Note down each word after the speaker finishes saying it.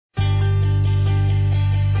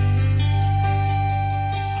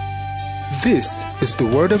This is the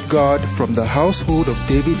Word of God from the Household of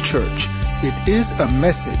David Church. It is a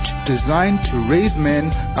message designed to raise men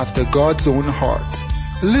after God's own heart.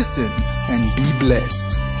 Listen and be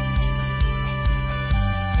blessed.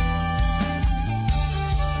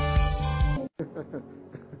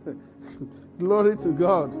 Glory to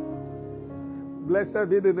God. Blessed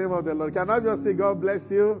be the name of the Lord. Can I just say God bless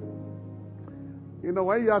you? You know,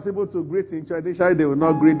 when you ask people to greet in tradition, they will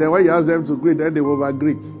not greet. Then when you ask them to greet, then they will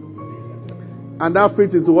over-greet. And that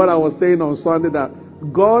fits into what I was saying on Sunday, that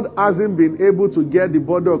God hasn't been able to get the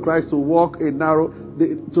body of Christ to walk to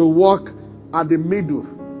walk at the middle.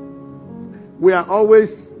 We are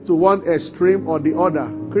always to one extreme or the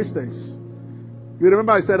other, Christians. You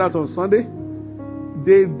remember I said that on Sunday?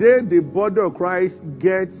 The day the body of Christ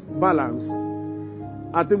gets balanced,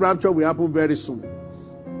 I think rapture will happen very soon.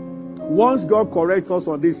 Once God corrects us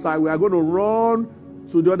on this side, we are going to run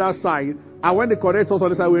to the other side. And when He corrects us on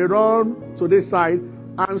this side, we run to this side.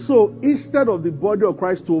 And so, instead of the body of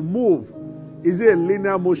Christ to move, is it a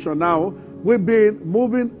linear motion now? We've been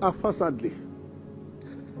moving haphazardly.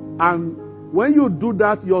 And when you do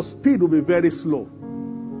that, your speed will be very slow.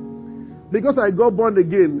 Because I got born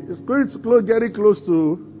again, it's going to getting close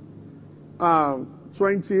to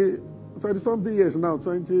 20 something years now,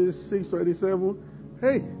 26, 27.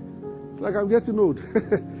 Hey, it's like I'm getting old.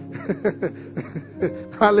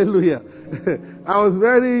 Hallelujah. I was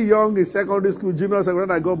very young in secondary school, junior secondary,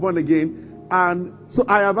 when I got born again. And so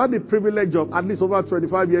I have had the privilege of at least over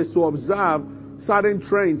 25 years to observe certain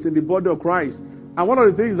trends in the body of Christ. And one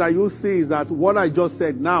of the things that you see is that what I just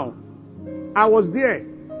said now, I was there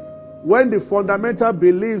when the fundamental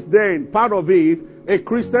beliefs then, part of it, a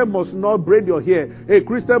Christian must not braid your hair. A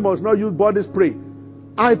Christian must not use body spray.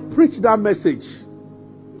 I preached that message.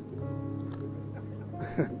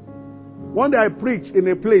 One day I preached in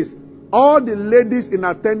a place. All the ladies in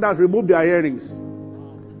attendance removed their earrings.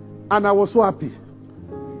 And I was so happy.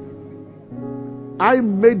 I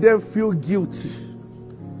made them feel guilty.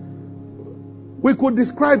 We could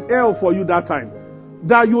describe hell for you that time.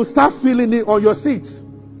 That you start feeling it on your seat.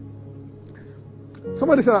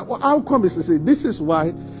 Somebody said, well, how come is this is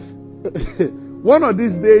why one of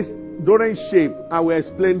these days during shape, I will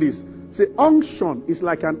explain this. Say, unction is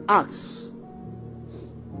like an axe.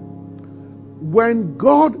 When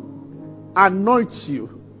God anoints you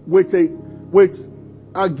with a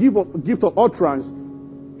gift of utterance,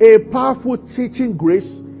 a powerful teaching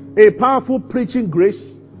grace, a powerful preaching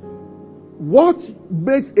grace, what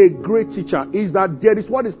makes a great teacher is that there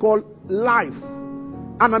is what is called life,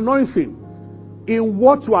 an anointing in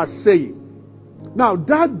what you are saying. Now,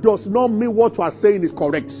 that does not mean what you are saying is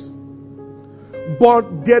correct.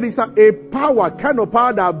 But there is a power, kind of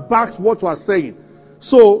power that backs what you are saying.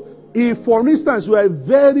 So, if, for instance, you are a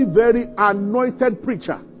very, very anointed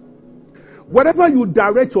preacher, whenever you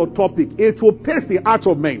direct your topic, it will pierce the heart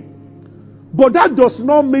of men. But that does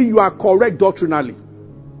not mean you are correct doctrinally.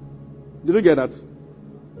 Did you get that?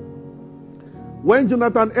 When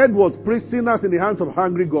Jonathan Edwards preached Sinners in the Hands of a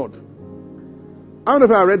Hungry God, I don't know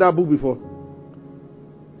if I read that book before.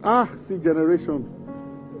 See generation.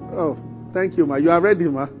 Oh, thank you, ma. You have read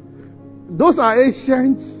him, ma. Those are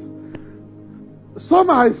ancient.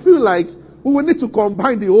 Somehow I feel like we will need to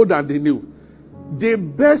combine the old and the new. The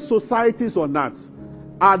best societies on earth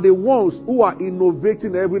are the ones who are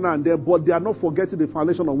innovating every now and then, but they are not forgetting the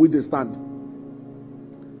foundation on which they stand.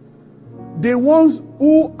 The ones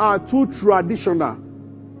who are too traditional,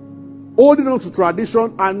 holding on to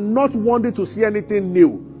tradition and not wanting to see anything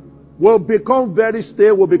new, will become very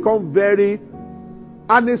stale, will become very...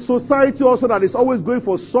 And a society also that is always going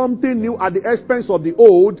for something new at the expense of the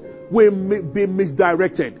old will be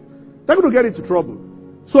misdirected. They're going to get into trouble.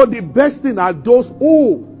 So the best thing are those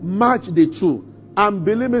who match the two. And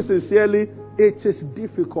believe me sincerely, it is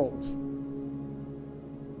difficult.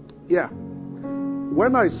 Yeah.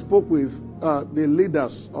 When I spoke with the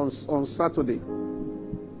leaders on Saturday,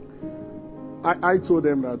 I told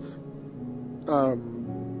them that,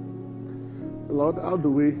 Lord, how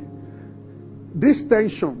do we... This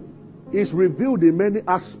tension is revealed in many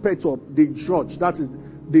aspects of the church, that is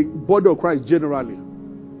the body of Christ generally.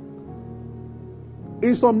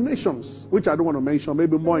 In some nations, which I don't want to mention,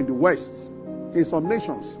 maybe more in the West, in some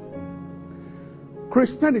nations,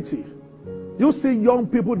 Christianity, you see young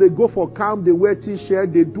people, they go for camp, they wear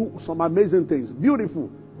t-shirt, they do some amazing things, beautiful.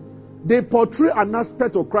 They portray an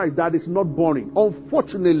aspect of Christ that is not boring.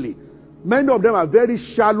 Unfortunately, many of them are very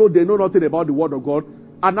shallow, they know nothing about the Word of God.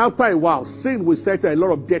 And after a while, sin will set a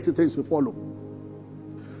lot of dirty things will follow.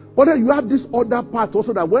 But then you have this other part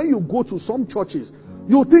also, that when you go to some churches,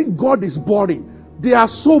 you think God is boring. They are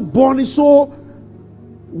so boring, so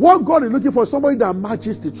What God is looking for is somebody that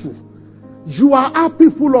matches the truth. You are happy,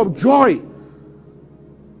 full of joy.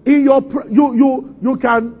 In your you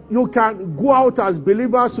can go out as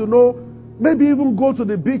believers, maybe even go to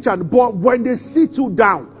the beach, but when they sit you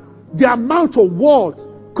down, the amount of words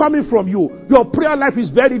coming from you, your prayer life is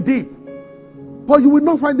very deep. But you will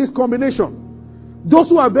not find this combination. Those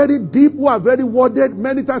who are very deep, who are very worded,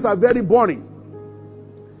 many times are very boring.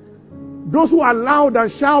 Those who are loud and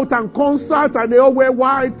shout and concert and they all wear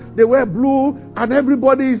white, they wear blue, and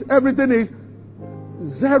everything is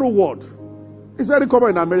zero word. It's very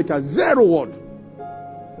common in America. Zero word.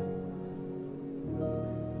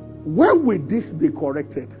 When will this be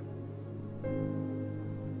corrected?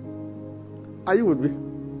 Are you with me?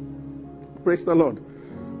 Praise the Lord.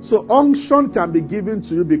 So unction can be given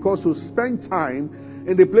to you because you spend time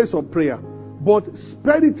in the place of prayer. But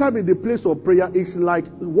spending time in the place of prayer is like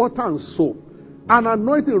water and soap. An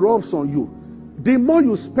anointing rubs on you. The more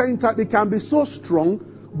you spend time, it can be so strong,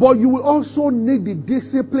 but you will also need the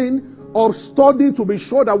discipline of studying to be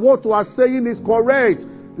sure that what you are saying is correct.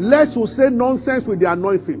 Lest you say nonsense with the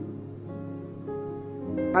anointing.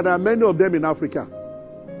 And there are many of them in Africa.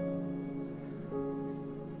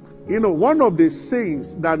 One of the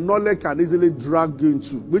things that knowledge can easily drag you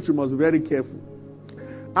into, which you must be very careful.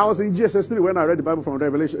 I was in GSS3 when I read the Bible from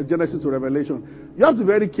Genesis to Revelation. You have to be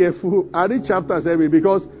very careful. I read chapters every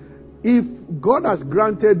because if God has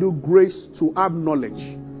granted you grace to have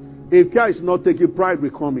knowledge, if care is not taken, pride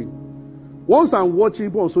will come in. Once I'm watching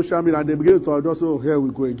people on social media and they begin to talk, just oh, here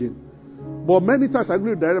we go again. But many times I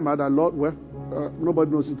agree with them that Lord,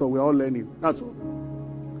 nobody knows it all. We're all learning. That's all.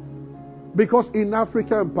 Because in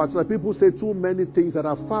Africa in particular, people say too many things that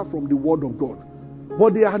are far from the word of God.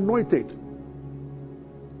 But they are anointed.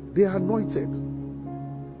 They are anointed.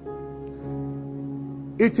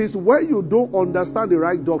 It is when you don't understand the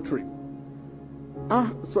right doctrine.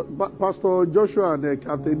 So Pastor Joshua and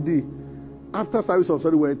Captain D, after service of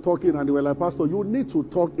study, were talking and they were like, Pastor, you need to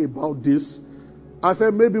talk about this. I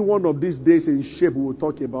said, maybe one of these days in shape we will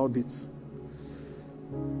talk about it.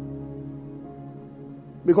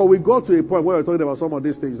 Because we got to a point where we're talking about some of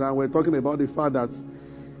these things and we're talking about the fact that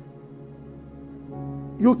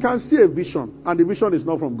you can see a vision and the vision is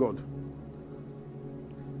not from God.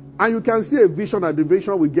 And you can see a vision and the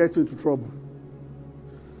vision will get you into trouble.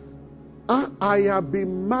 I have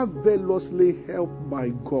been marvelously helped by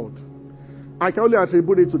God. I can only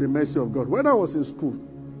attribute it to the mercy of God. When I was in school,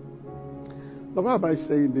 why am I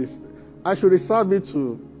saying this? I should reserve it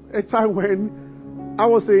to a time when I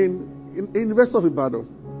was in University of Ibadan.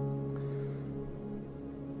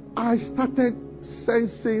 I started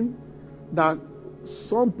sensing that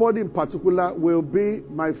somebody in particular will be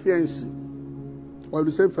my fiancé or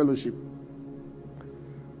the same fellowship.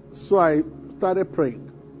 So I started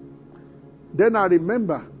praying. Then I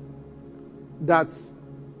remember that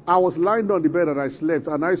I was lying on the bed and I slept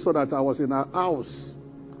and I saw that I was in her house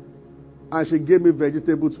and she gave me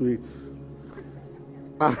vegetable to eat.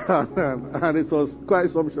 And it was quite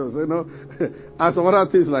sumptuous, and some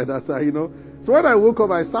other things like that, So when I woke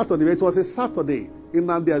up, I sat on the bed. It was a Saturday in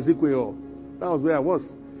Nnamdi Azikiwe. That was where I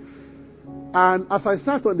was. And as I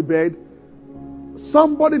sat on the bed,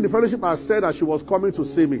 somebody in the fellowship had said that she was coming to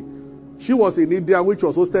see me. She was in India, which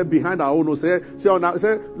was hosted behind her own. Said,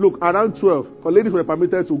 look, around 12, because ladies were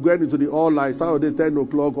permitted to go into the hall like Saturday, 10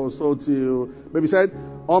 o'clock or so till, maybe said,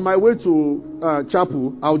 on my way to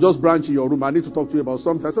chapel, I'll just branch in your room. I need to talk to you about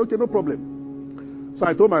something. I said, okay, no problem. So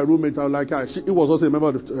I told my roommate, I was like, he was also a member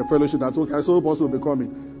of the fellowship. That okay, I saw also will be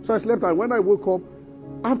coming. So I slept, and when I woke up,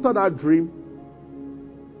 after that dream,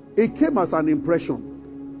 it came as an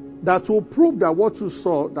impression that to prove that what you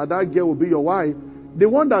saw, that girl will be your wife, the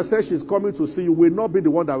one that says she's coming to see you will not be the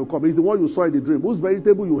one that will come. It's the one you saw in the dream, whose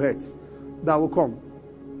vegetable you ate, that will come.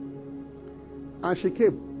 And she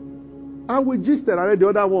came. And we gisted, and then the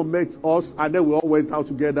other one met us, and then we all went out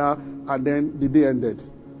together, and then the day ended.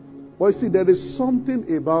 But you see, there is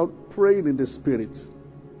something about praying in the Spirit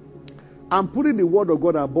and putting the Word of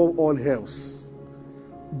God above all else.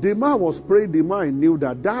 The man was praying, the man knew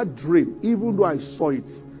that dream, even though I saw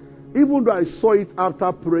it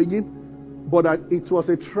after praying, but it was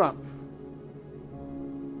a trap.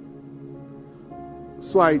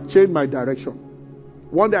 So I changed my direction.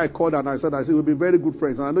 One day I called her and I said, we'll be very good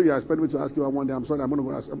friends. And I know you expect me to ask you one day. I'm sorry, I'm going to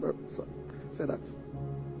go ask you. Say that.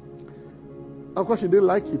 Of course, she didn't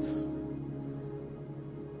like it.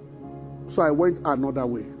 So I went another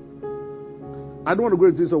way. I don't want to go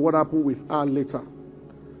into this of what happened with her later.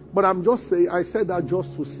 But I'm just saying, I said that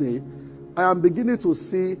just to say, I am beginning to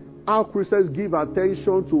see how Christians give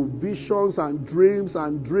attention to visions and dreams,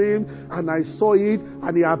 and I saw it,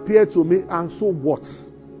 and it appeared to me, and so what?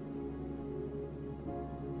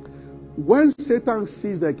 When Satan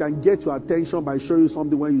sees that he can get your attention by showing you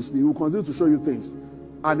something when you sleep, he will continue to show you things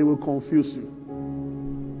and it will confuse you.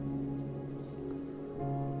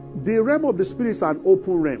 The realm of the spirit is an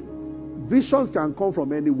open realm. Visions can come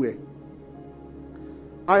from anywhere.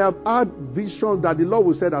 I have had visions that the Lord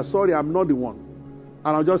will say that, sorry, I'm not the one.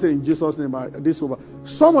 And I'll just say in Jesus' name, this over.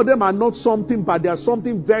 Some of them are not something bad, they are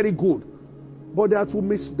something very good. But they are to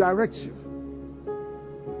misdirect you.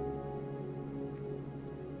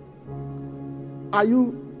 Are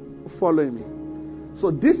you following me?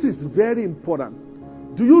 So this is very important.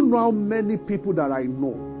 Do you know how many people that I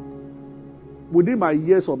know within my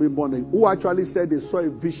years of being born who actually said they saw a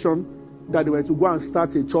vision that they were to go and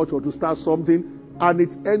start a church or to start something and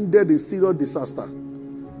it ended in serious disaster?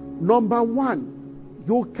 Number one,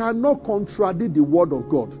 you cannot contradict the word of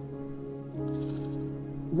God.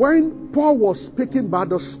 When Paul was speaking about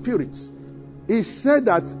the spirits, he said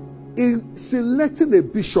that in selecting a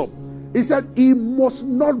bishop, he said he must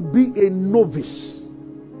not be a novice.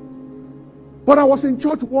 But I was in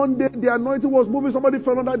church one day, the anointing was moving, somebody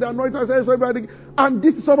fell under the anointing, I said, somebody, and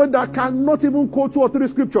this is somebody that cannot even quote 2 or 3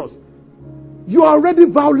 scriptures. You are already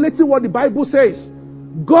violating what the Bible says.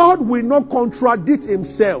 God will not contradict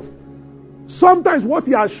himself. Sometimes what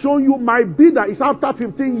he has shown you might be that it's after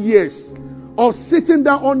 15 years of sitting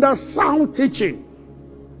down under sound teaching.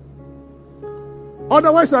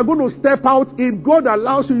 Otherwise, you are going to step out. If God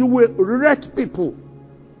allows you, you will wreck people.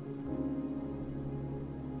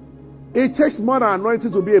 It takes more than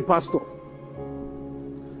anointing to be a pastor.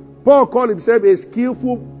 Paul called himself a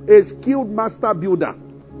skilled master builder.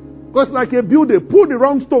 Because like a builder, put the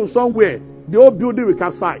wrong stone somewhere, the whole building will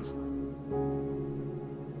capsize.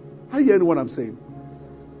 Are you hearing what I'm saying?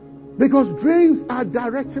 Because dreams are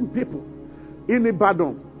directing people. In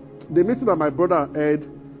Ibadan, the meeting that my brother had,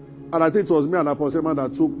 and I think it was me and Apostle Man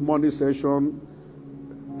that took morning session.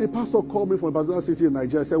 A pastor called me from a particular city in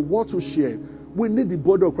Nigeria and said, what to share? We need the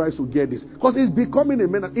body of Christ to get this. Because it's becoming a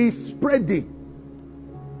menace. It's spreading.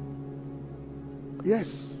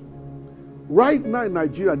 Yes. Right now in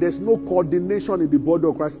Nigeria, there's no coordination in the body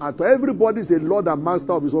of Christ at all. Everybody is a Lord and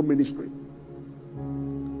Master of his own ministry.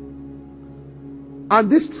 And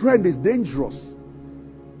this trend is dangerous.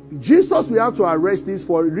 Jesus will have to arrest this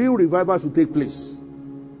for real revival to take place.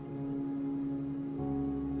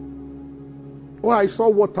 Oh, I saw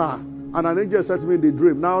water. And an angel said to me in the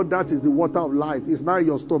dream, now that is the water of life. It's now in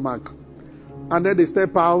your stomach. And then they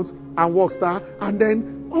step out and walk there. And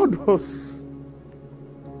then all those.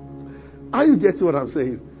 Are you getting what I'm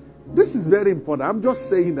saying? This is very important. I'm just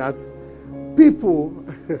saying that people,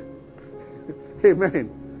 amen,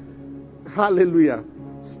 hallelujah.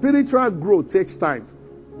 Spiritual growth takes time.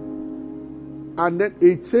 And then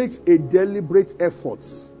it takes a deliberate effort.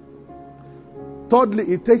 Thirdly,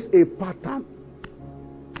 it takes a pattern.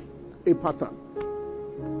 A pattern.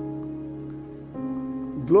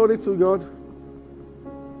 Glory to God.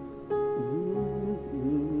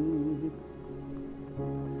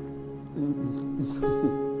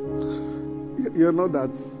 You know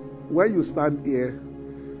that when you stand here,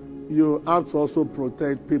 you have to also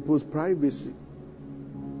protect people's privacy.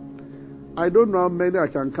 I don't know how many I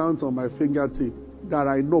can count on my fingertip that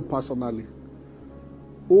I know personally,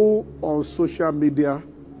 who on social media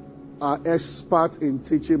are experts in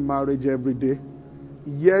teaching marriage every day.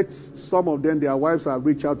 Yet some of them, their wives have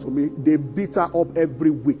reached out to me. They beat her up every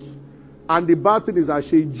week. And the bad thing is that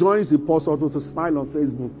she joins the pastor to smile on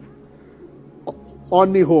Facebook.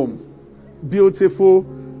 Only home. Beautiful.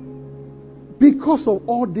 Because of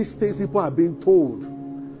all these things people are being told.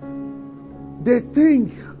 They think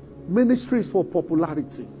ministry is for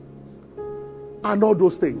popularity. And all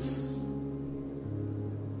those things.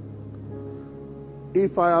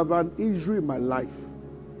 If I have an issue in my life,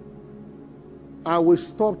 I will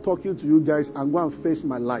stop talking to you guys and go and face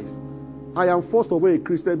my life. I am first of all a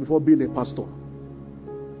Christian before being a pastor.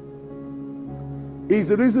 It's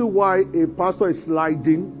the reason why a pastor is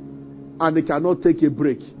sliding and he cannot take a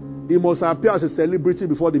break. He must appear as a celebrity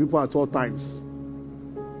before the people at all times.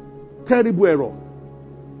 Terrible error.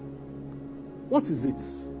 What is it?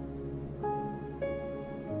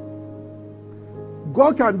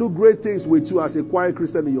 God can do great things with you as a quiet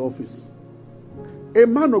Christian in your office. A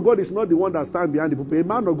man of God is not the one that stands behind the pulpit. A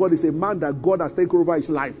man of God is a man that God has taken over his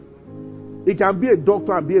life. He can be a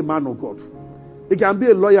doctor and be a man of God. He can be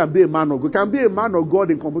a lawyer and be a man of God. He can be a man of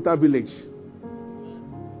God in Computer Village.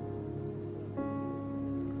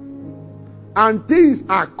 And things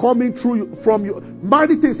are coming through you, from you.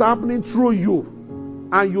 Mighty things are happening through you.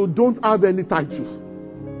 And you don't have any title.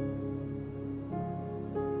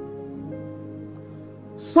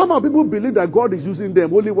 Some of people believe that God is using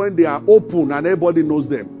them only when they are open and everybody knows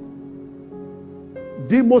them.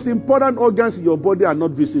 The most important organs in your body are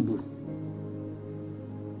not visible.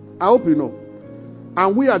 I hope you know.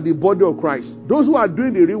 And we are the body of Christ. Those who are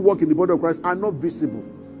doing the real work in the body of Christ are not visible.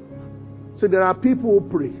 So there are people who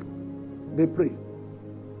pray. They pray.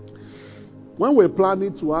 When we're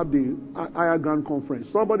planning to have the higher ground conference,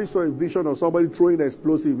 somebody saw a vision of somebody throwing an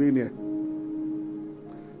explosive in here.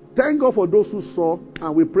 Thank God for those who saw,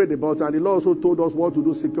 and we prayed about it, and the Lord also told us what to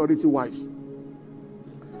do security-wise.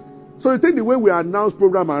 So you think the way we announce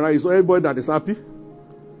program around is everybody that is happy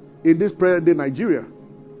in this present day Nigeria?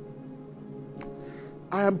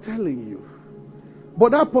 I am telling you. But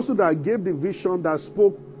that person that gave the vision, that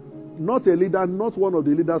spoke, not a leader, not one of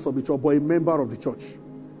the leaders of the church, but a member of the church.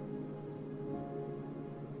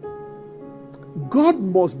 God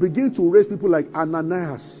must begin to raise people like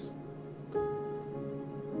Ananias.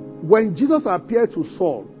 When Jesus appeared to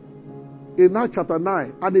Saul in Acts chapter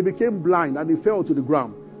 9, and he became blind and he fell to the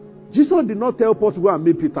ground, Jesus did not tell Paul to go and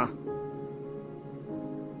meet Peter.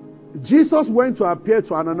 Jesus went to appear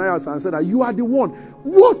to Ananias and said that you are the one.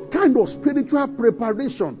 What kind of spiritual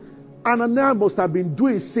preparation Ananias must have been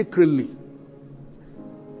doing secretly?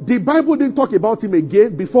 The Bible didn't talk about him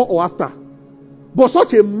again before or after. But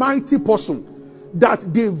such a mighty person that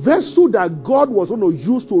the vessel that God was going to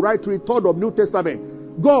use to write 3/3 of New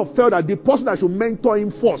Testament, God felt that the person that should mentor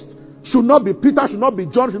him first should not be Peter, should not be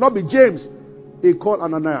John, should not be James. He called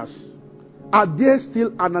Ananias. Are there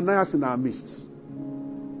still Ananias in our midst?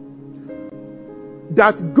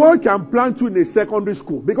 That God can plant you in a secondary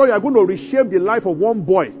school because you are going to reshape the life of one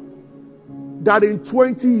boy. That in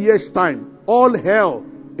 20 years' time, all hell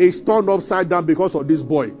is turned upside down because of this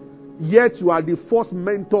boy. Yet you are the first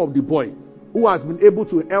mentor of the boy who has been able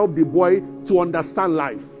to help the boy to understand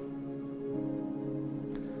life.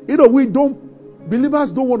 You know,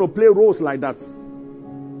 believers don't want to play roles like that.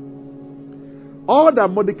 All that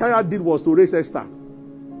Mordecai did was to raise Esther.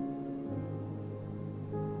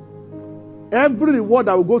 Every reward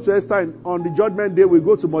that will go to Esther on the judgment day will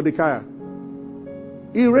go to Mordecai.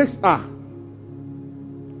 He raised her.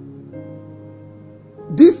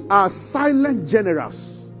 These are silent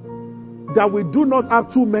generals that we do not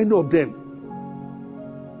have too many of them.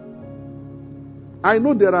 I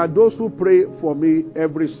know there are those who pray for me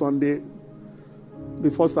every Sunday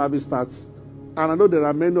before service starts. And I know there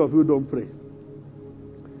are many of you who don't pray.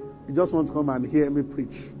 You just want to come and hear me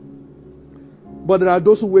preach. But there are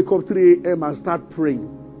those who wake up 3 a.m. and start praying.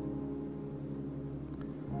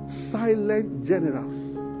 Silent generals.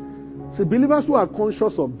 See, believers who are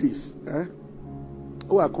conscious of this,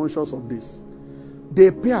 who are conscious of this,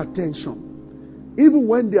 they pay attention. Even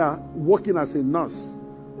when they are working as a nurse,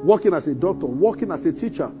 working as a doctor, working as a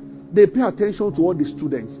teacher, they pay attention to all the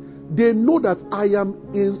students. They know that I am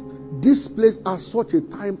in this place at such a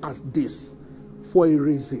time as this for a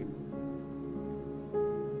reason.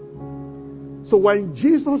 So when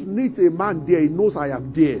Jesus needs a man there, he knows I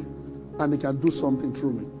am there and he can do something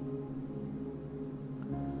through me.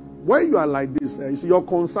 When you are like this, your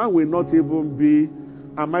concern will not even be,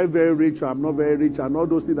 am I very rich or I'm not very rich, and all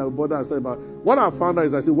those things that bother us about. What I found out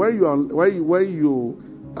is that when you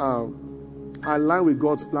align with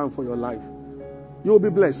God's plan for your life, you will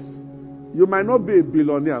be blessed. You might not be a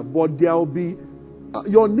billionaire, but there will be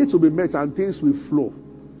your needs will be met and things will flow.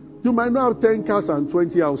 You might not have 10 cars and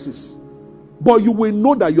 20 houses, but you will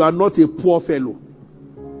know that you are not a poor fellow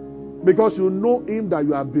because you know him that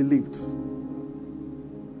you have believed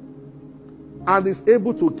and is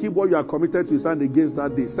able to keep what you are committed to stand against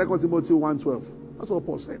that day. 2 Timothy 1:12. That's what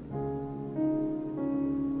Paul said.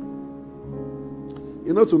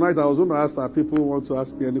 You know, tonight I was going to ask that people who want to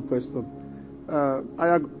ask me any question.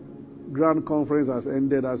 Our grand conference has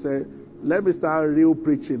ended. I said, let me start real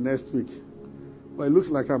preaching next week. But it looks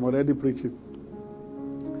like I'm already preaching.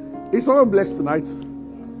 Is someone blessed tonight?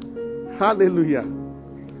 Hallelujah.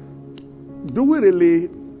 Do we really,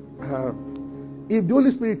 if the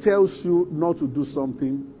Holy Spirit tells you not to do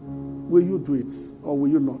something, will you do it or will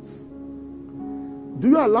you not? Do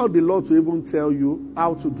you allow the Lord to even tell you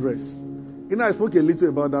how to dress? You know, I spoke a little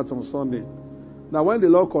about that on Sunday. Now, when the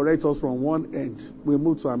Lord corrects us from one end, we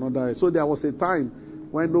move to another end. So there was a time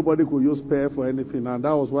when nobody could use prayer for anything, and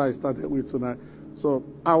that was why I started with tonight. So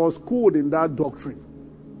I was schooled in that doctrine.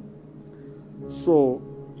 So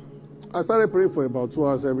I started praying for about 2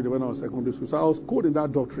 hours every day when I was in secondary school. So I was schooled in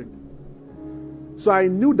that doctrine. So I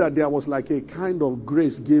knew that there was like a kind of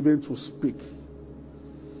grace given to speak.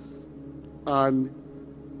 And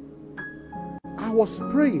I was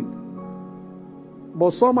praying.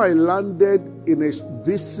 But somehow I landed in a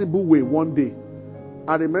visible way one day.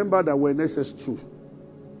 I remember that we're in SS2.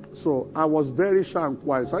 So I was very shy and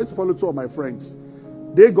quiet. So I used to follow 2 of my friends.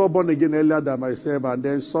 They got born again earlier than myself, and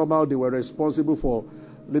then somehow they were responsible for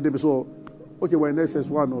leading me. So, okay, we're in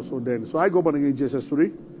SS1 also then. So I got born again in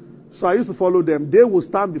SS3. So I used to follow them. They would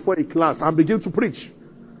stand before a class and begin to preach.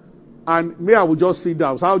 And me, I would just sit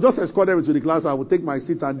down. So I would just escort them into the class. I would take my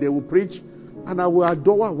seat and they would preach. And I would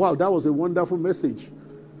adore, wow, that was a wonderful message.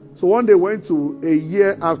 So one day went to a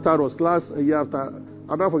year after us, class, a year after.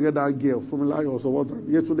 I'll never forget that girl from Lagos or what?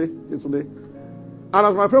 Yesterday. And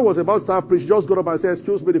as my friend was about to start preaching, just got up and said,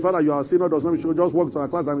 excuse me, the father you are a senior does not mean she will just walk to our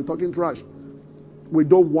class and be talking trash. We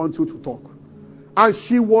don't want you to talk. And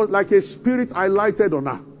she was like a spirit I lighted on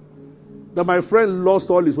her. That my friend lost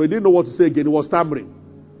all his way. He didn't know what to say again. He was stammering.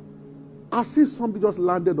 I see something just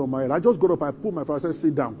landed on my head. I just got up, I put my friend, I said,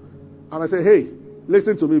 sit down. And I said, hey,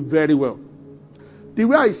 listen to me very well. The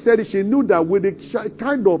way I said it, she knew that with the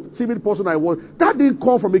kind of timid person I was, that didn't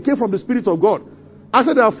come from me. It came from the Spirit of God. I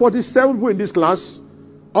said, there are 47 people in this class.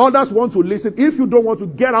 Others want to listen. If you don't want to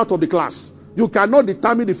get out of the class, you cannot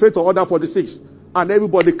determine the fate of other 46. And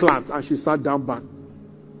everybody clapped, and she sat down back.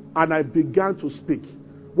 And I began to speak.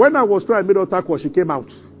 When I was trying to make her tackle, she came out.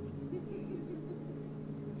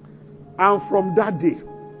 And from that day,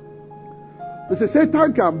 they say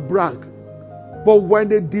Satan can brag, but when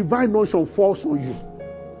the divine notion falls on you,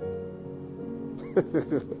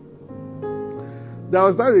 there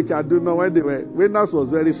was that we can do now when us was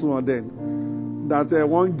very small then. That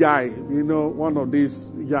one guy, one of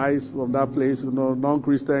these guys from that place,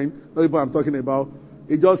 non-Christian, not people I'm talking about,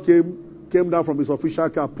 he just came down from his official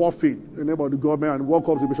car, puffing the name of the government, and walked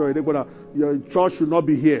up to the bishop. He said, your church should not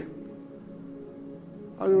be here.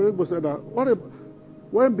 And the people said that,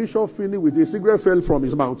 when Bishop finished with his cigarette fell from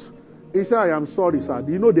his mouth, he said, I am sorry, sir.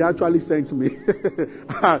 They actually sent me.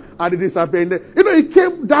 And it disappeared. He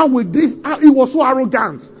came down with this. He was so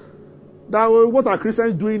arrogant. That what are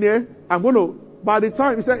Christians doing here? By the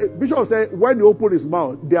time, Bishop said, when he opened his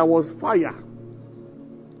mouth, there was fire.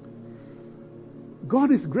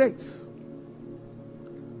 God is great.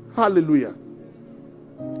 Hallelujah.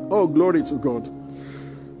 Oh, glory to God.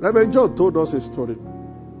 Reverend John told us a story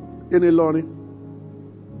in Ilani.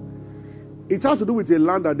 It had to do with a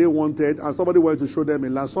land that they wanted, and somebody wanted to show them a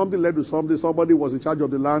land. Something led to something. Somebody was in charge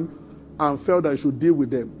of the land and felt that he should deal with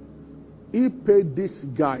them. He paid these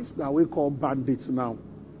guys that we call bandits now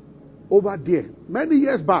over there many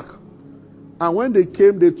years back. And when they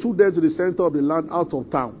came, they took them to the center of the land out of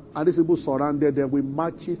town. And these people surrounded them with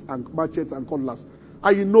machetes and cutlass.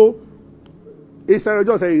 And Israel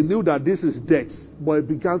just said he knew that this is death, but he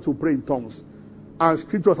began to pray in tongues. And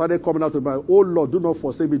scriptures started coming out about, oh Lord, do not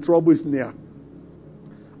forsake me, trouble is near.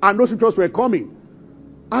 And those scriptures were coming.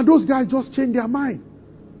 And those guys just changed their mind.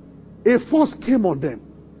 A force came on them.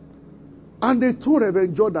 And they told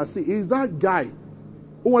Reverend John that, see, is that guy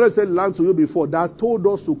who wanted to sell land to you before that told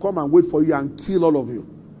us to come and wait for you and kill all of you.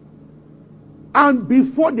 And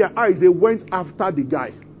before their eyes, they went after the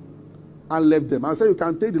guy and left them. And said, you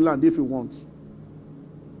can take the land if you want.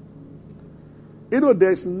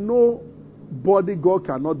 There's no body God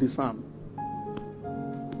cannot disarm.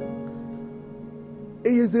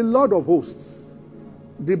 He is the Lord of hosts.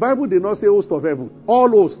 The Bible did not say host of heaven. All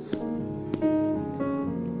hosts.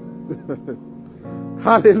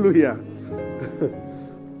 Hallelujah.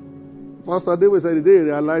 Pastor David said they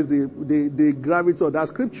realized the gravity of that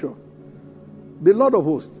scripture. The Lord of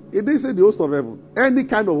hosts. It didn't say the host of heaven. Any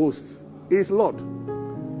kind of host is Lord.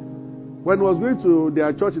 When I was going to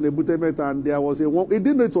their church in Ebutemet and there was it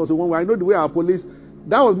didn't know it was a one way. I know the way our police,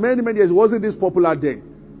 that was many years. It wasn't this popular then.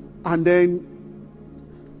 And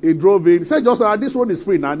then he drove in. He said, just this road is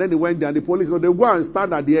free now. And then he went there and the police, they go and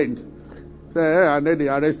stand at the end. And then they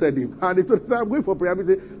arrested him. And he told us, I'm going for prayer. He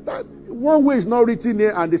said, that one way is not written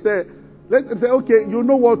here. And they said, okay, you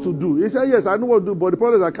know what to do. He said, yes, I know what to do. But the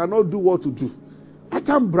problem is I cannot do what to do. I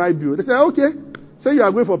can't bribe you. They said, okay, say you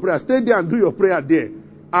are going for prayer. Stay there and do your prayer there.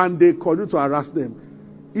 And they continue to harass them.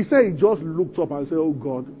 He said he just looked up and said, oh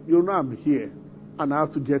God, I'm here. And I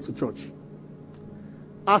have to get to church.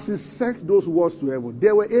 As he sent those words to heaven, they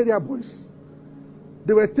were area boys.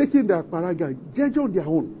 They were taking their paraga, judge on their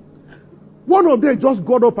own. One of them just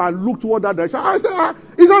got up and looked toward that direction. I said,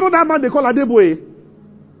 is that not that man they call Adeboye?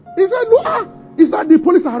 He said, no, is that the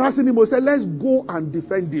police are harassing him? He said, let's go and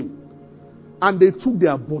defend him. And they took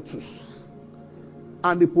their bottles.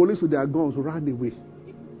 And the police with their guns ran away.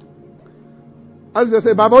 As they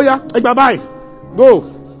said, Baboya, bye-bye, go.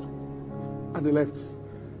 And they left.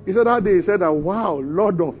 He said that day, he said that, wow,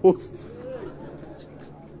 Lord of hosts.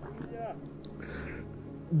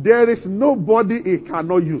 There is nobody he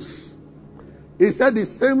cannot use. He said the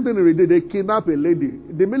same thing he did. They kidnapped a lady.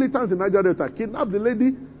 The militants in Nigeria Delta kidnapped the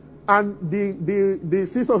lady And the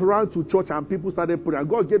sisters ran to church and people started praying. And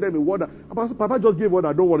God gave them a word. Papa just gave a word.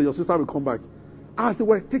 Don't worry, your sister will come back. As they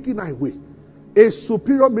were taking her away, a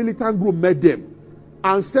superior militant group met them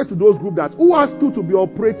and said to those groups that, who asked you to be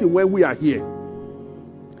operating when we are here?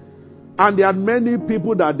 And there are many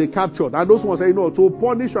people that they captured. And those ones say, to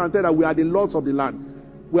punish you and tell that we are the lords of the land.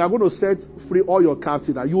 We are going to set free all your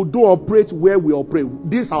captives. You don't operate where we operate.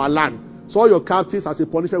 This is our land. So all your captives, as a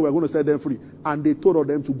punishment, we are going to set them free. And they told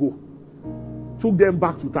them to go. Took them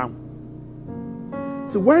back to town.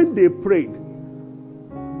 So when they prayed,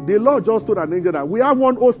 the Lord just told an angel that we have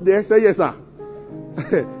one host there. Say, yes, sir.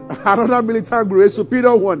 Another militant group, a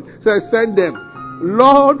superior one, says, send them.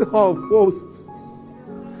 Lord of hosts.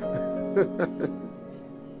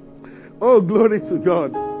 Oh, glory to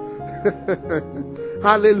God.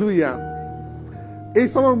 Hallelujah.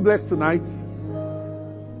 Is someone blessed tonight?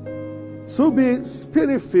 To be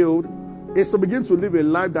spirit-filled is to begin to live a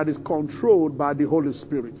life that is controlled by the Holy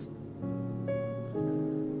Spirit.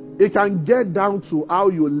 It can get down to how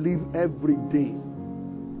you live every day.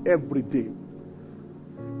 Every day.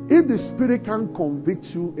 If the Spirit can't convict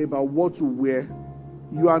you about what to wear,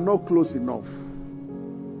 you are not close enough.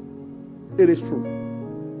 It is true.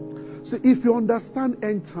 See, if you understand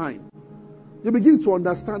end time, you begin to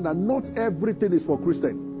understand that not everything is for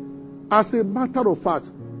Christian. As a matter of fact,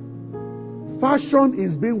 fashion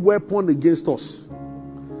is being weaponed against us.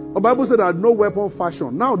 The Bible said that no weapon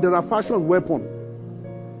fashion. Now there are fashion weapons.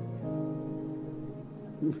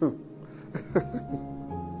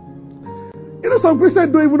 Some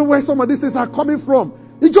Christians don't even know where some of these things are coming from.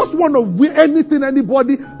 You just want to wear anything,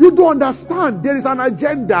 anybody. You don't understand. There is an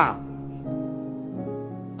agenda.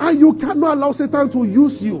 And you cannot allow Satan to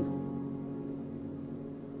use you.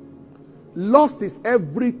 Lust is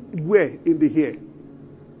everywhere in the here.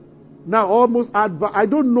 Now, almost I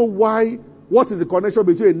don't know why. What is the connection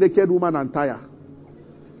between a naked woman and tire?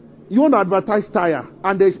 You want to advertise tire,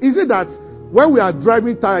 and is it that when we are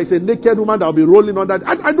driving tire, it's a naked woman that will be rolling on that?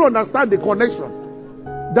 I don't understand the connection.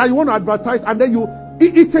 That you want to advertise, and then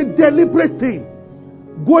it's a deliberate thing,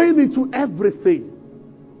 going into everything.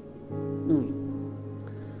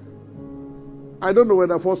 I don't know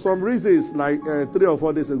whether for some reasons, like 3 or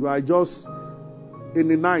 4 days ago, I just in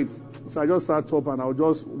the night. So I just sat up and I was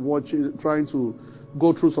just watching, trying to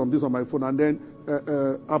go through some things on my phone. And then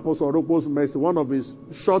Apostle Oropo's message, one of his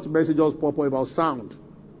short messages popped up about sound.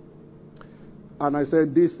 And I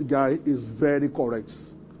said, this guy is very correct.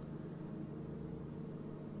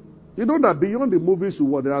 You know that beyond the movies you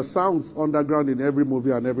watch, there are sounds underground in every movie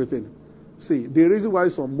and everything. See, the reason why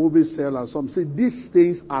some movies sell and some say these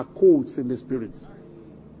things are codes in the spirit.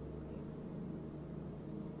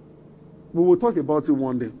 We will talk about it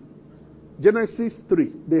one day. Genesis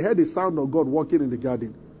 3, they heard the sound of God walking in the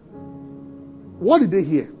garden. What did they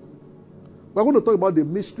hear? We're going to talk about the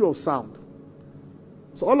mystery of sound.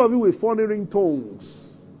 So all of you with thundering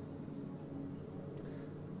tongues.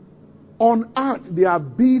 On earth, there are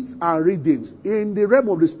beats and rhythms. In the realm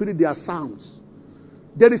of the spirit, there are sounds.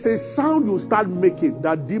 There is a sound you start making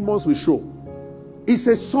that demons will show. It's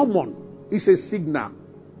a summon. It's a signal.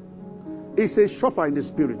 It's a shofar in the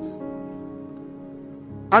spirit.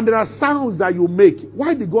 And there are sounds that you make.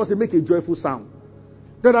 Why did God say make a joyful sound?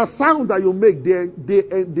 There are sounds that you make.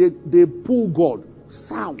 They pull God.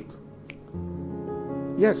 Sound.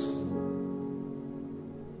 Yes.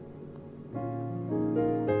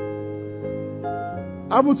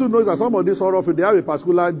 I want to know that some of these horror films, they have a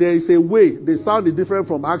particular, there is a way, the sound is different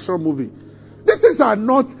from action movie. These things are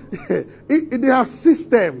not, they are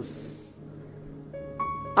systems.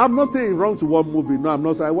 I'm not saying wrong to one movie. No, I'm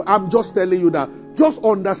not saying, I'm just telling you that, just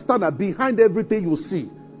understand that behind everything you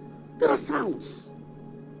see, there are sounds.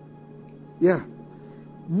 Yeah.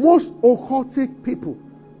 Most occultic people,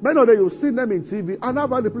 many of them, you've seen them in TV, and I've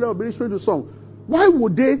had the pleasure of ministering to some. Why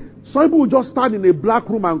would they? Some people would just stand in a black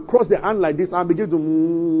room and cross their hand like this and begin to.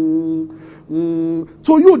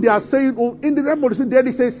 To you, they are saying, oh, in the realm of the spirit, there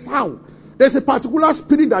is a sound. There's a particular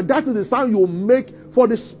spirit that is the sound you make for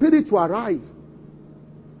the spirit to arrive.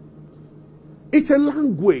 It's a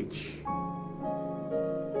language.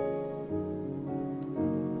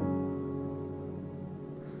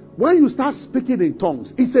 When you start speaking in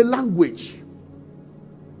tongues, it's a language.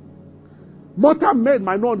 Mortal men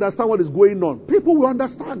might not understand what is going on. People will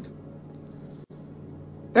understand.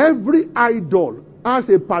 Every idol has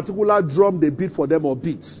a particular drum they beat for them or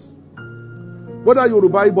beats. Whether you're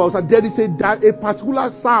Yoruba or there is a particular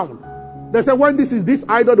sound. They say when this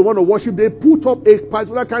idol they want to worship, they put up a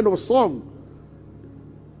particular kind of song.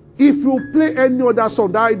 If you play any other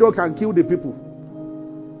song, that idol can kill the people.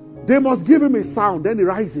 They must give him a sound, then he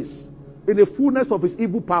rises. in the fullness of his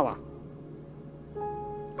evil power.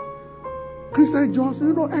 Christian just,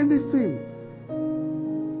 anything.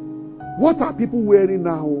 What are people wearing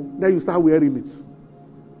now? Then you start wearing it.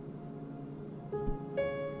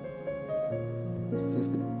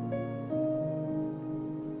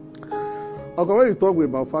 Okay, when you talk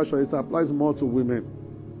about fashion, it applies more to women.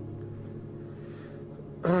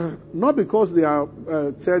 Not because they are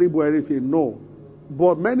terrible or anything, no.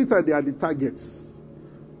 But many times they are the targets.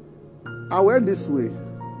 I went this way.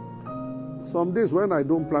 Some days when I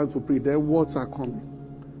don't plan to pray, then words are coming.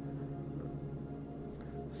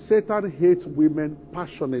 Satan hates women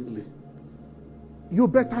passionately. You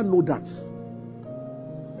better know that.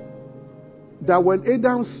 That when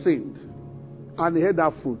Adam sinned and he had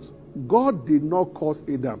that fruit, God did not curse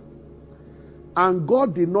Adam. And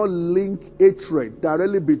God did not link hatred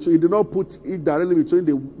directly between, he did not put it directly between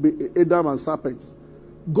the Adam and serpents.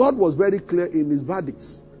 God was very clear in his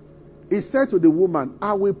verdicts. He said to the woman,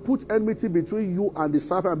 I will put enmity between you and the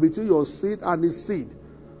serpent, between your seed and his seed.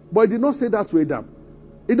 But he did not say that to Adam.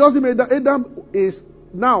 It doesn't mean that Adam is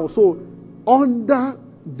now, so under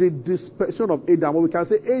the dispensation of Adam, or we can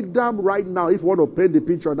say Adam right now, if you want to paint the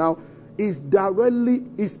picture now, is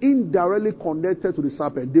indirectly connected to the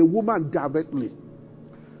serpent, the woman directly.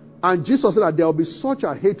 And Jesus said that there will be such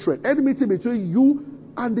a hatred, enmity between you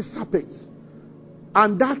and the serpent.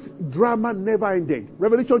 And that drama never ended.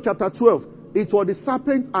 Revelation chapter 12, it was the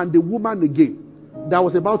serpent and the woman again that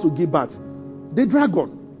was about to give birth. The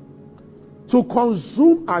dragon. To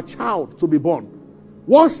consume a child to be born.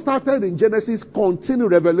 What started in Genesis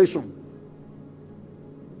continued Revelation.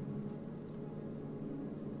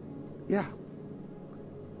 Yeah.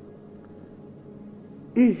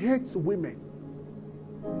 He hates women.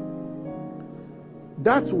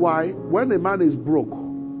 That's why when a man is broke,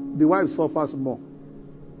 the wife suffers more.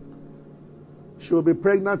 She will be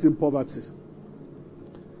pregnant in poverty.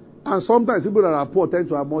 And sometimes people that are poor tend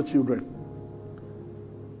to have more children.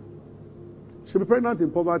 She'll be pregnant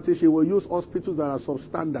in poverty. She will use hospitals that are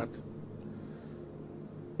substandard.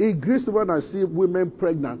 It grieves me when I see women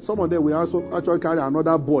pregnant. Some of them will also actually carry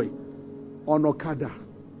another boy on Okada.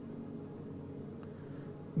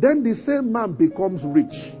 Then the same man becomes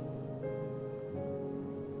rich.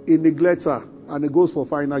 He neglects her and he goes for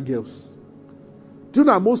finer girls. Do you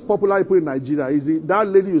know the most popular people in Nigeria is that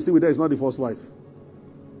lady you see with her is not the first wife.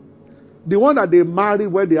 The one that they married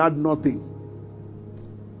when they had nothing.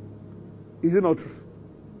 Is it not true?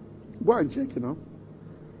 Go and check,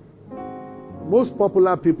 Most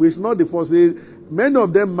popular people, it's not the first. Many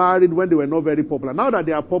of them married when they were not very popular. Now that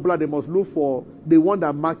they are popular, they must look for the one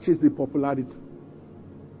that matches the popularity.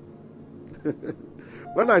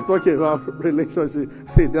 When I talk about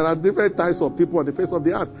relationships, see, there are different types of people on the face of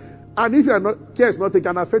the earth. And if care is not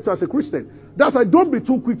taken, affect you as a Christian. That's why don't be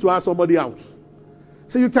too quick to ask somebody out.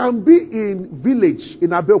 So you can be in village in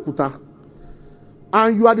Abeokuta,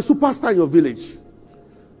 and you are the superstar in your village.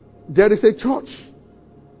 There is a church.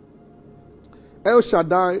 El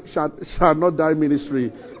Shaddai shall not die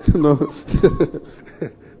ministry.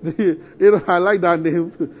 I like that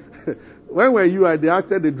name. When were you they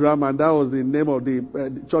acted the drama, and that was the name of the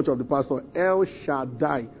church of the pastor. El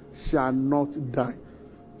Shaddai shall not die.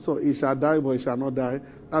 So he shall die, but he shall not die.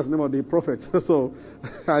 That's the name of the prophet. So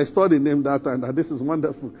I studied the name that time, and this is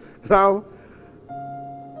wonderful. Now,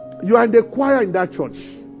 you are in the choir in that church.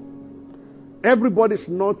 Everybody's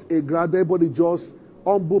not a graduate, everybody just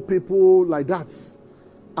humble people like that.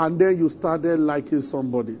 And then you started liking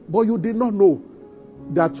somebody. But you did not know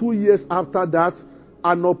that 2 years after that,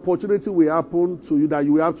 an opportunity will happen to you that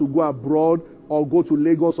you will have to go abroad or go to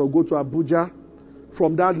Lagos or go to Abuja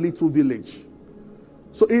from that little village.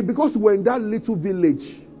 So because you were in that little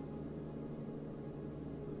village,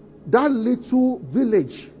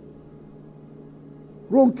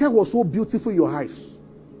 Ronke was so beautiful in your eyes.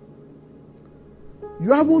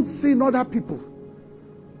 You haven't seen other people.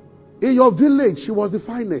 In your village, she was the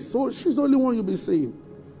finest. So she's the only one you'll be seeing.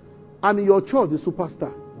 And in your church, the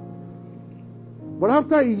superstar. But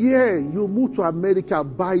after a year, you move to America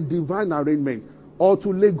by divine arrangement or to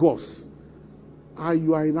Lagos. And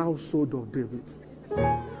you are in the household of David.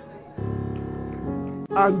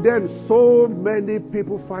 And then so many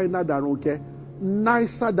people find out that Ronke,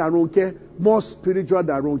 nicer than Ronke, more spiritual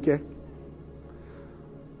than Ronke.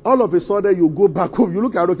 All of a sudden you go back home, you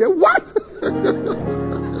look at Ronke, what?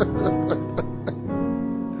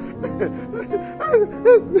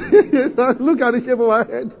 Look at the shape of her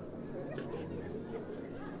head.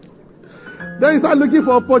 Then you start looking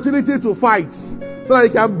for opportunity to fight so that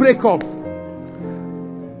you can break up.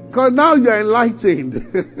 Because now you are enlightened.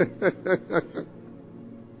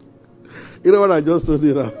 You know what I just told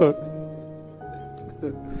you about?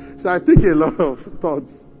 So I think a lot of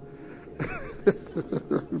thoughts.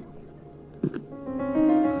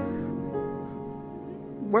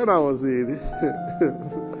 When I was in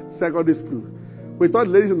secondary school, we thought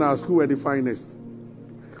ladies in our school were the finest.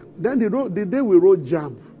 Then the day we wrote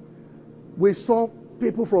JAMB, we saw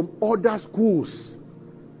people from other schools.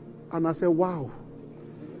 And I said, wow.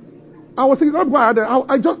 I was thinking,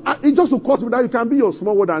 it just occurred to me that you can be your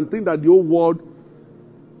small world and think that the whole world.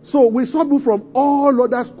 So we saw people from all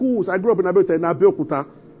other schools. I grew up in Abeokuta,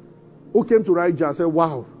 who came to write JAMB. I said,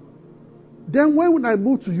 wow. Then when I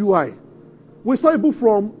moved to UI, we saw people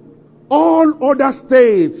from all other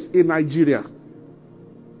states in Nigeria.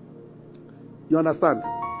 You understand?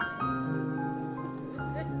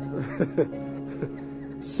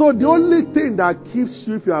 So the only thing that keeps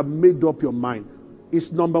you if you have made up your mind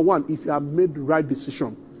is, number one, if you have made the right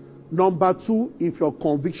decision. Number two, if your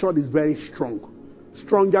conviction is very strong.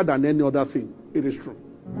 Stronger than any other thing. It is true.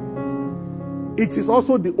 It is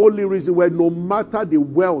also the only reason why no matter the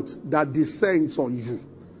wealth that descends on you,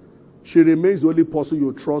 she remains the only person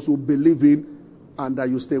you trust, you believe in, and that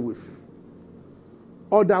you stay with.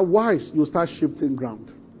 Otherwise, you start shifting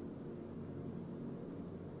ground.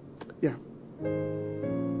 Yeah.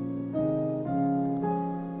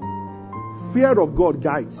 Fear of God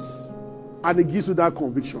guides, and it gives you that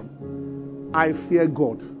conviction. I fear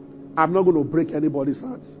God. I'm not going to break anybody's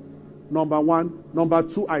hearts. Number one. Number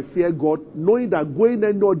two, I fear God, knowing that going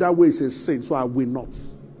any other way is a sin, so I will not.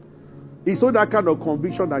 It's all that kind of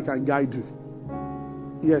conviction that can guide you.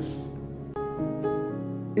 Yes.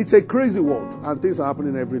 It's a crazy world, and things are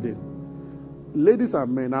happening every day. Ladies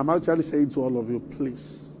and men, I'm actually saying to all of you,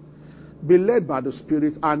 please, be led by the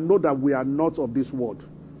Spirit and know that we are not of this world.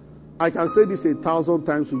 I can say this 1,000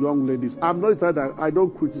 times to young ladies. I'm not the type that I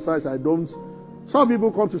don't criticize, some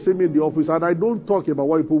people come to see me in the office and I don't talk about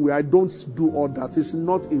what people wear. I don't do all that. It's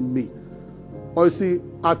not in me. Or you see,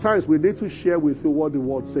 at times we need to share with you what the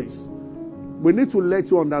word says. We need to let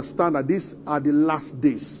you understand that these are the last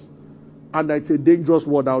days. And that it's a dangerous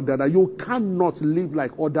world out there. That you cannot live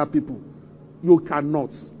like other people. You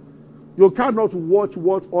cannot. You cannot watch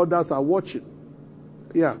what others are watching.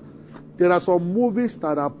 Yeah. There are some movies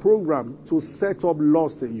that are programmed to set up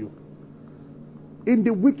lust in you. In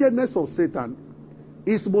the wickedness of Satan,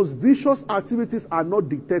 his most vicious activities are not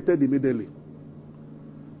detected immediately.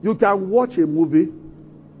 You can watch a movie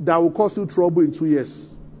that will cause you trouble in 2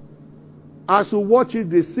 years. As you watch it,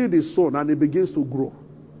 they see the son and it begins to grow.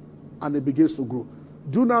 And it begins to grow.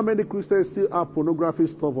 Do you know how many Christians still have pornography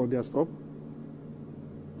stuff on their stuff?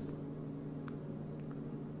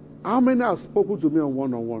 How many have spoken to me on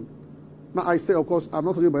one-on-one? Now I say, of course, I'm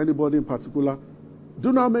not talking about anybody in particular. Do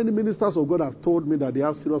you know how many ministers of God have told me that they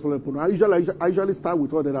have serious problem? I usually start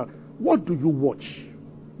with all that. What do you watch?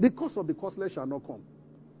 The cost of the costless shall not come.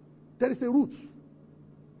 There is a root.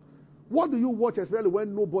 What do you watch, especially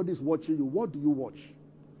when nobody is watching you? What do you watch?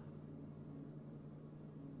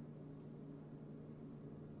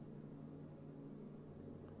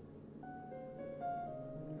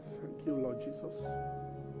 Thank you, Lord Jesus.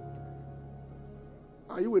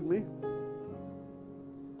 Are you with me?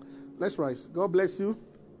 Let's rise. God bless you.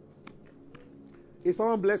 Is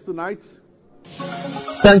someone blessed tonight?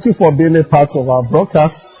 Thank you for being a part of our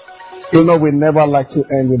broadcast. You know, we never like to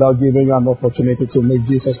end without giving you an opportunity to make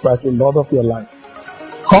Jesus Christ the Lord of your life.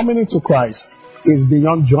 Coming into Christ is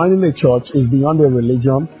beyond joining a church, is beyond a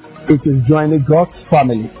religion. It is joining God's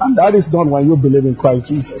family. And that is done when you believe in Christ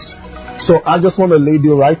Jesus. So I just want to lead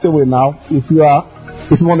you right away now. If you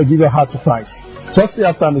want to give your heart to Christ, just say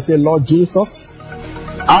after me, say, Lord Jesus,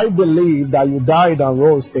 I believe that you died and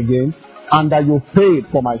rose again and that you paid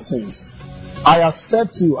for my sins. I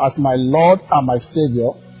accept you as my Lord and my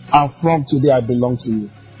Savior, and from today I belong to you.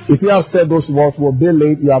 If you have said those words, will be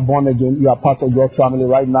late, you are born again, you are part of God's family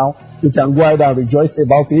right now. You can go ahead and rejoice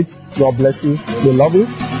about it. God bless you. We love you.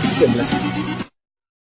 God bless you.